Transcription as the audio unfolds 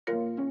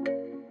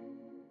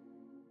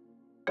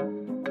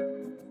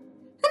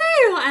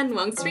and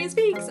welcome to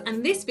SureenaSpeaks, and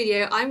in this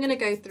video I'm going to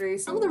go through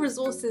some of the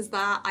resources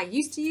that I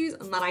used to use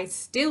and that I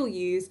still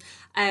use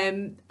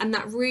and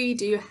that really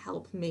do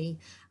help me.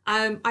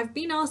 I've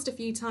been asked a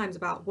few times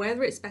about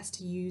whether it's best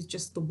to use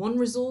just the one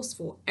resource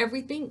for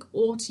everything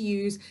or to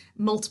use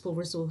multiple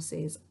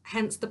resources,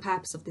 hence the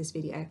purpose of this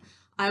video.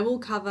 I will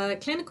cover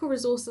clinical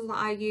resources that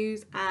I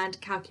use and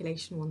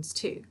calculation ones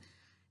too.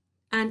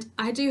 And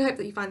I do hope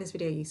that you find this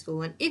video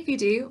useful, and if you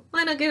do,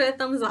 why not give it a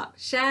thumbs up,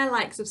 share,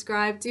 like,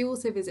 subscribe. Do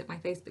also visit my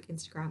Facebook,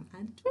 Instagram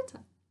and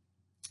Twitter.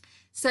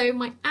 So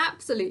my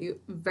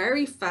absolute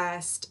very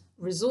first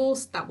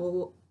resource that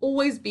will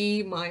always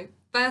be my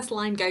first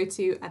line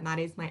go-to, and that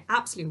is my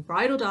absolute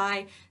ride or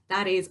die,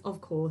 that is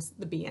of course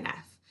the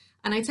BNF.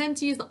 And I tend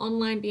to use the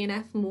online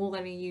BNF more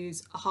than I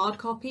use a hard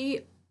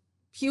copy,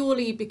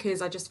 purely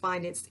because I just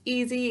find it's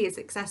easy, it's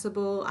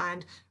accessible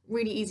and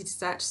really easy to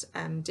search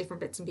different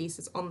bits and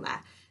pieces on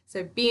there.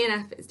 So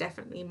BNF is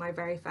definitely my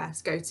very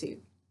first go-to.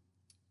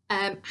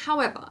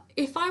 However,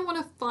 if I want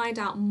to find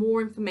out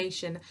more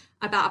information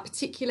about a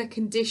particular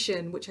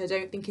condition which I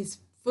don't think is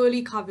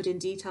fully covered in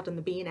detail in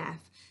the BNF,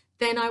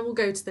 then I will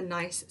go to the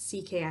NICE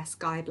CKS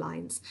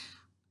guidelines.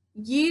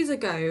 Years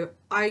ago,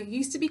 I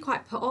used to be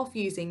quite put off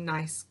using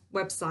NICE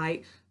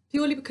website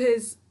purely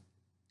because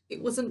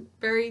it wasn't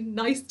very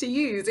nice to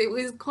use. It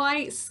was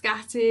quite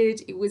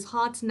scattered, it was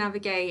hard to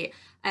navigate,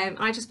 and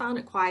I just found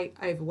it quite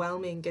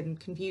overwhelming and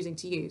confusing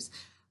to use.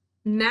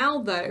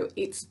 Now though,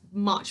 it's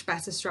much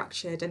better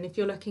structured, and if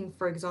you're looking,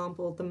 for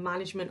example, the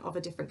management of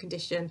a different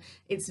condition,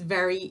 it's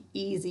very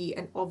easy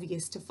and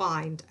obvious to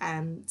find.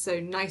 So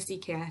NICE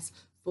CKS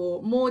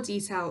for more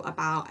detail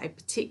about a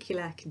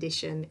particular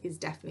condition is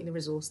definitely the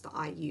resource that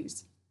I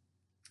use.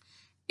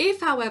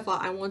 If, however,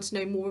 I want to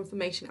know more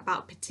information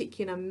about a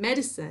particular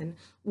medicine,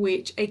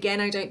 which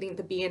again I don't think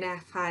the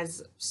BNF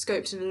has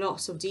scoped in a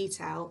lot of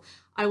detail,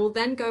 I will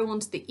then go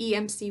onto the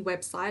EMC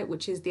website,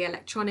 which is the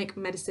Electronic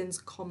Medicines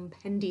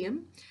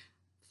Compendium,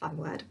 fun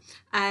word,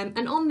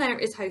 and on there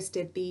is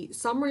hosted the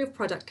Summary of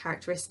Product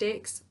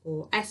Characteristics,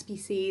 or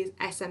SPCs,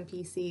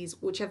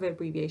 SMPCs, whichever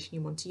abbreviation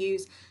you want to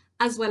use,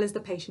 as well as the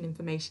Patient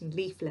Information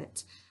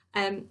Leaflet.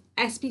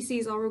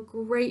 SPCs are a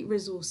great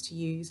resource to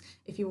use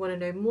if you want to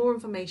know more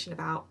information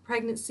about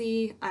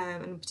pregnancy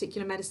and a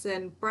particular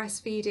medicine,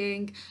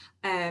 breastfeeding,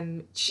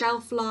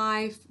 shelf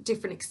life,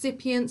 different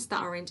excipients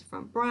that are in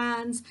different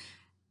brands.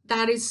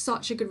 That is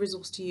such a good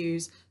resource to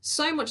use,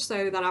 so much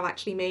so that I've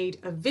actually made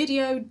a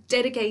video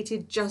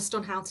dedicated just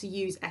on how to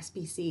use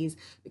SPCs,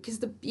 because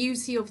the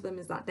beauty of them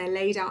is that they're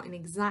laid out in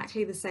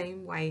exactly the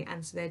same way,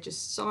 and so they're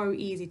just so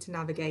easy to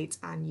navigate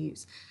and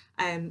use.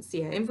 So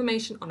yeah,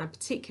 information on a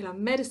particular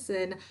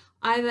medicine,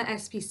 either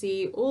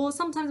SPC or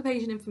sometimes a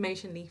patient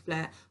information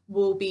leaflet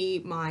will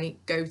be my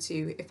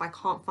go-to if I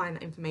can't find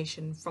that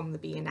information from the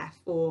BNF,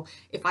 or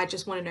if I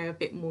just want to know a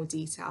bit more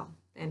detail,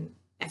 then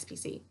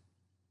SPC.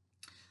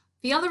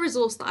 The other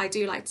resource that I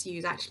do like to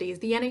use actually is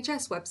the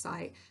NHS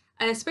website,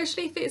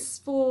 especially if it's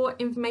for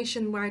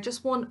information where I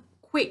just want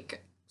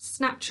quick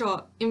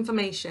snapshot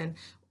information.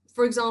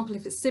 For example,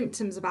 if it's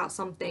symptoms about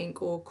something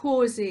or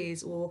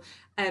causes or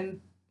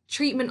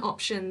treatment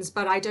options,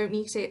 but I don't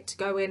need it to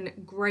go in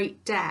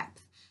great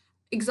depth.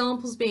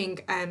 Examples being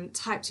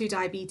type 2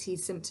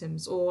 diabetes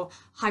symptoms or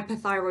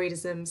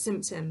hypothyroidism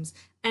symptoms.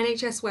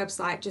 NHS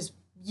website just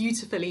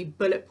beautifully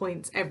bullet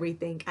points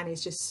everything, and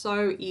it's just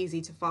so easy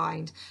to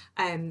find.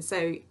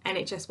 So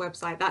NHS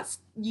website, that's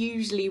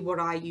usually what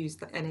I use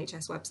the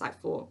NHS website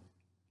for.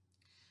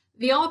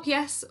 The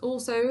RPS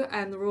also,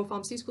 the Royal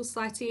Pharmaceutical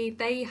Society,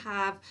 they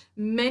have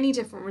many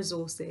different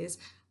resources.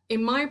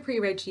 In my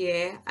pre-reg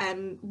year,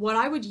 what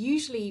I would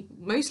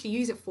mostly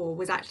use it for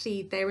was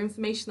actually their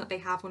information that they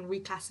have on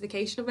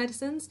reclassification of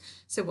medicines.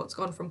 So what's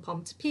gone from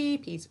POM to P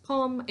to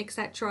POM,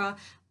 etc.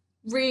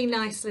 Really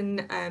nice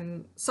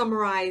and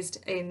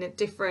summarized in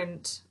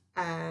different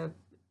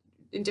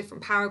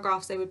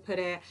paragraphs they would put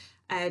it,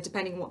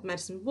 depending on what the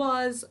medicine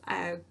was.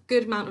 A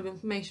good amount of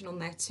information on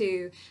there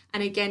too.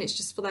 And again, it's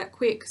just for that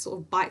quick sort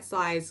of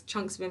bite-sized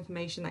chunks of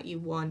information that you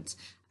want.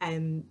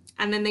 And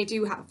then they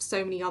do have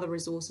so many other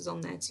resources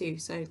on there too,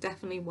 so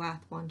definitely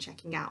worth one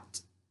checking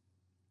out.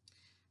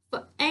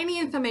 For any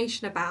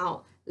information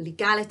about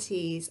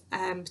legalities,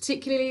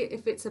 particularly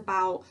if it's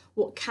about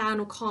what can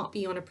or can't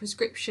be on a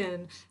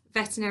prescription,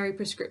 veterinary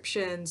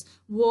prescriptions,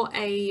 what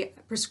a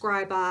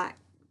prescriber,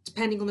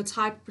 depending on the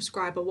type of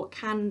prescriber, what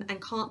can and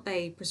can't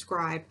they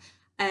prescribe,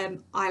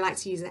 I like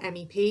to use an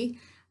MEP.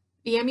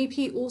 The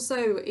MEP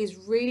also is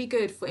really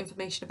good for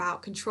information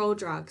about control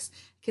drugs,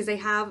 because they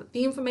have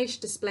the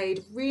information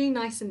displayed really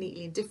nice and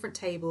neatly in different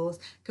tables,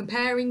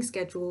 comparing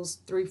schedules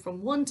through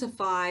from 1 to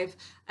 5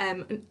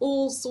 in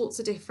all sorts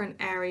of different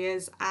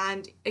areas,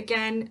 and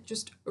again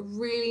just a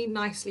really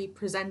nicely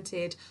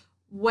presented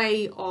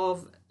way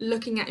of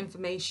looking at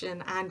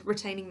information and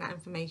retaining that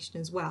information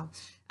as well.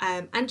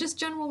 And just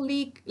general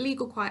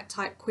legal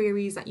type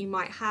queries that you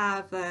might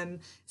have,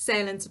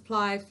 sale and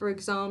supply, for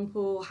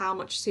example, how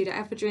much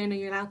pseudoephedrine are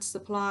you allowed to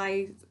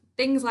supply,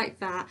 things like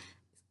that,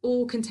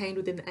 all contained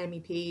within the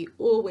MEP,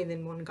 all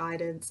within one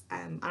guidance,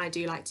 and I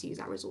do like to use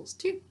that resource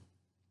too.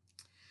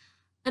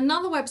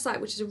 Another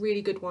website which is a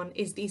really good one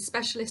is the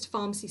Specialist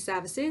Pharmacy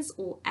Services,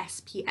 or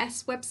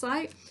SPS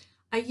website.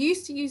 I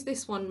used to use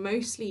this one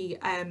mostly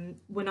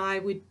when I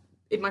would,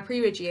 in my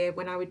pre-reg year,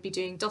 when I would be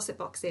doing dossier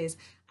boxes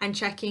and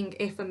checking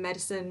if a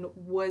medicine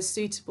was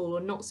suitable or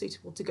not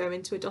suitable to go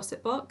into a dossier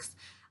box.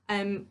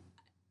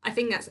 I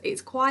think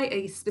it's quite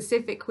a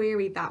specific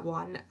query, that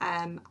one,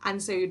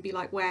 and so it'd be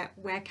like,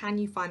 where can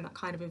you find that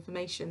kind of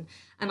information?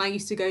 And I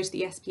used to go to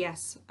the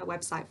SPS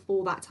website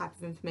for that type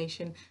of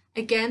information.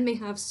 Again, they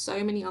have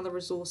so many other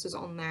resources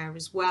on there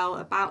as well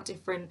about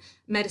different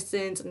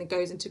medicines, and it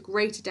goes into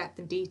greater depth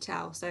and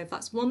detail. So if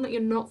that's one that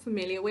you're not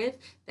familiar with,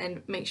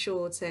 then make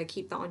sure to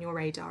keep that on your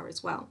radar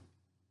as well.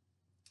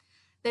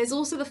 There's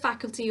also the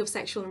Faculty of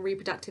Sexual and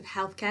Reproductive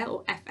Healthcare,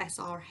 or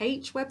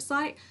FSRH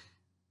website.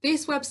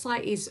 This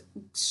website is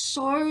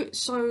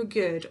so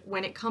good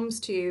when it comes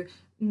to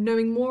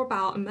knowing more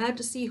about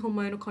emergency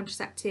hormonal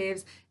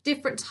contraceptives,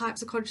 different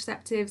types of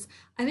contraceptives.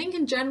 I think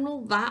in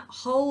general, that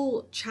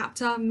whole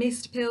chapter,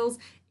 missed pills,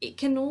 it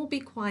can all be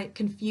quite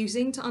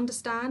confusing to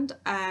understand.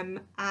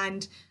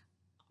 And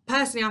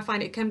personally, I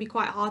find it can be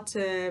quite hard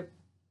to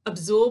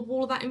absorb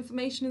all of that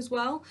information as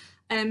well.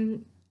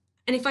 And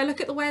if I look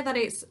at the way that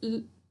it's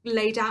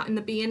laid out in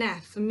the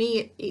BNF, for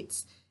me,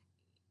 it's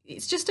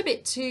just a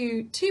bit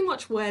too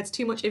much words,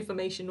 too much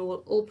information,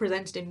 all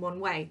presented in one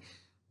way.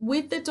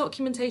 With the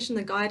documentation,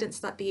 the guidance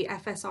that the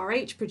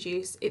FSRH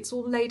produce, it's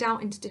all laid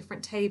out into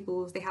different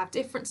tables. They have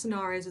different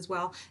scenarios as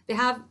well. They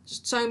have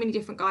so many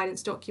different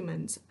guidance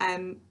documents.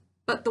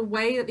 But the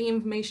way that the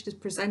information is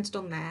presented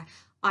on there,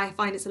 I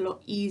find it's a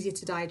lot easier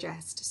to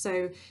digest.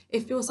 So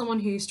if you're someone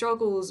who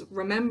struggles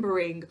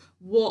remembering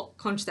what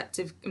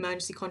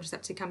emergency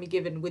contraceptive can be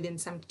given within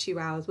 72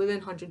 hours, within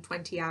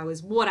 120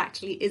 hours, what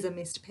actually is a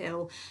missed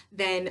pill,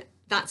 then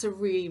that's a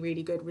really,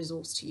 really good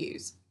resource to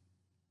use.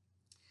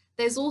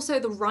 There's also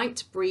the Right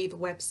to Breathe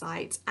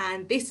website,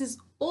 and this is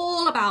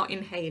all about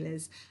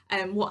inhalers,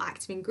 what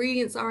active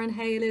ingredients are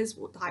inhalers,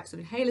 what types of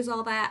inhalers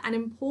are there, and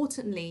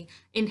importantly,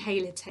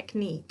 inhaler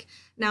technique.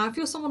 Now, if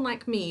you're someone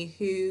like me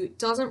who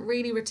doesn't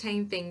really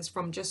retain things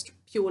from just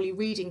purely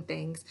reading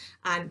things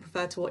and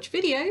prefer to watch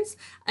videos,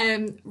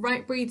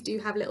 Right Breathe do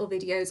have little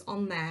videos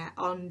on there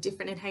on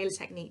different inhaler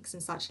techniques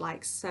and such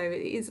like, so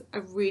it is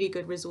a really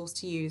good resource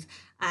to use,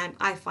 and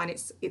I find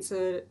it's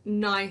a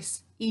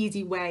nice,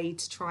 easy way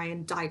to try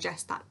and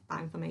digest that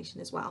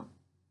information as well.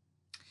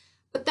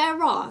 But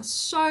there are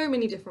so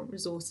many different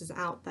resources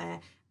out there,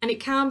 and it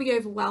can be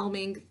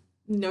overwhelming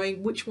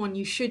knowing which one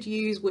you should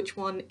use, which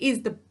one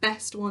is the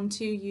best one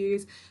to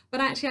use.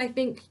 But actually, I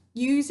think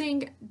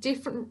using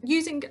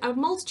a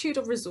multitude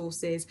of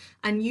resources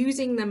and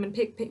using them and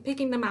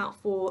picking them out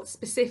for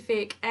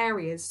specific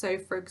areas. So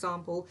for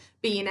example,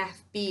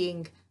 BNF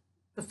being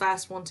the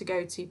first one to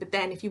go to, but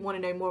then if you want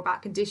to know more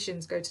about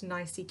conditions, go to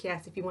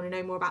NICE-CKS. If you want to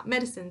know more about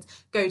medicines,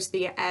 go to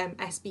the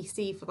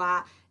SBC for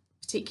that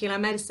particular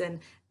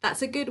medicine.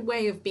 That's a good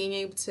way of being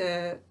able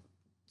to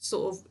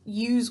sort of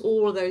use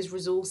all of those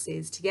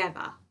resources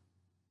together.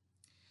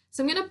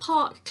 So I'm going to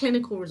park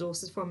clinical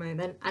resources for a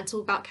moment and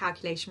talk about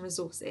calculation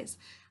resources.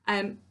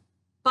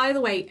 By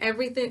the way,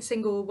 every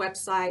single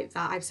website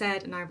that I've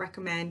said and I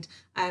recommend,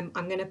 I'm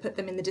going to put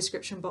them in the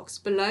description box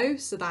below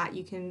so that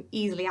you can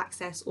easily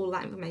access all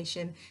that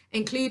information,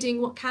 including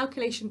what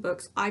calculation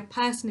books I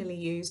personally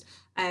used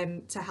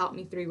to help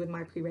me through with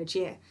my pre-reg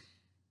year.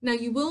 Now,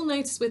 you will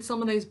notice with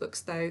some of those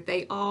books, though,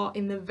 they are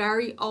in the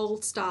very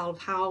old style of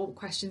how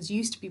questions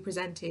used to be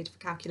presented for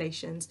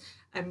calculations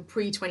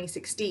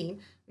pre-2016. I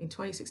mean,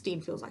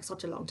 2016 feels like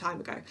such a long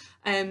time ago,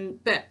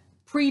 but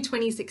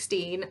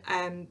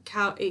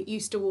pre-2016, it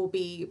used to all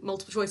be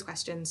multiple choice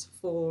questions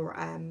for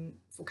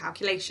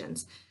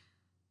calculations.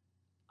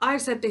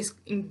 I've said this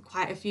in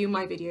quite a few of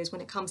my videos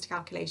when it comes to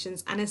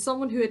calculations, and as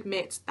someone who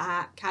admits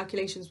that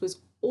calculations was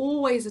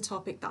always a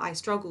topic that I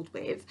struggled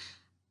with,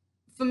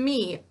 for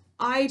me,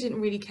 I didn't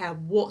really care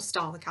what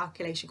style the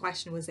calculation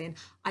question was in.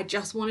 I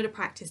just wanted to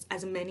practice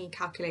as many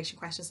calculation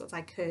questions as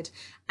I could.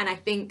 And I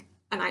think,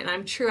 and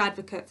I'm a true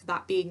advocate for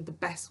that being the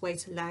best way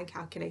to learn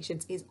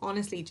calculations, is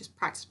honestly just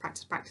practice.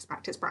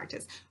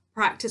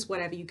 Practice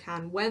whatever you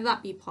can, whether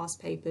that be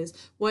past papers,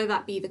 whether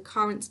that be the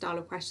current style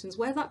of questions,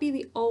 whether that be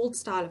the old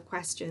style of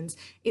questions.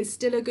 It's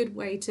still a good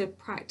way to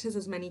practice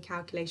as many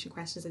calculation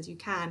questions as you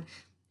can.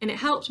 And it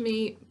helped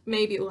me,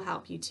 maybe it will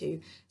help you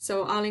too.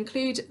 So I'll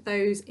include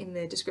those in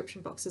the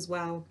description box as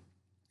well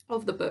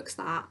of the books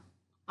that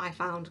I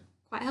found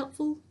quite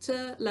helpful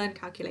to learn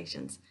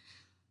calculations.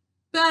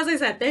 But as I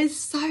said, there's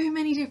so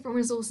many different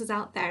resources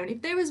out there. And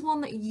if there is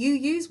one that you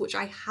use, which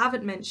I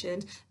haven't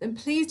mentioned, then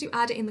please do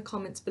add it in the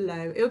comments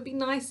below. It would be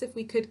nice if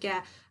we could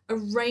get a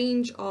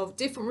range of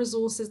different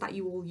resources that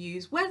you all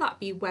use, whether that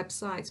be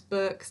websites,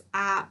 books,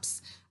 apps,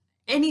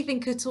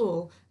 anything at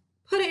all.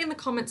 Put it in the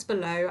comments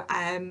below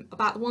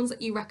about the ones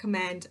that you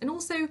recommend, and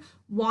also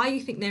why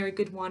you think they're a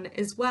good one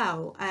as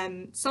well.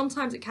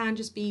 Sometimes it can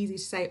just be easy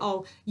to say,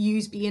 oh,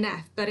 use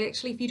BNF, but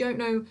actually if you don't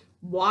know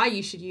why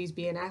you should use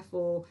BNF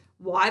or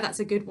why that's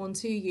a good one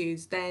to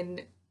use, then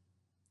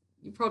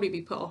you'd probably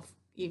be put off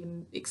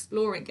even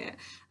exploring it.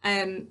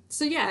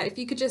 So yeah, if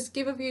you could just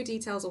give a few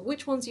details of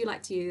which ones you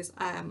like to use,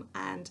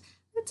 and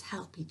let's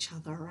help each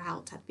other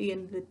out. At the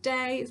end of the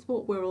day, it's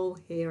what we're all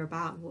here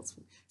about, and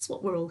it's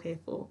what we're all here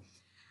for.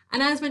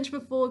 And as mentioned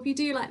before, if you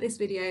do like this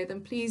video,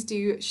 then please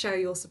do show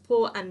your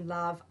support and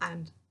love,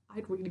 and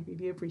I'd really,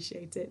 really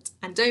appreciate it.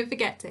 And don't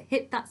forget to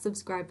hit that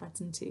subscribe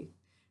button too.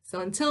 So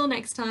until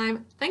next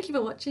time, thank you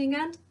for watching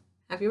and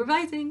happy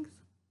revisings!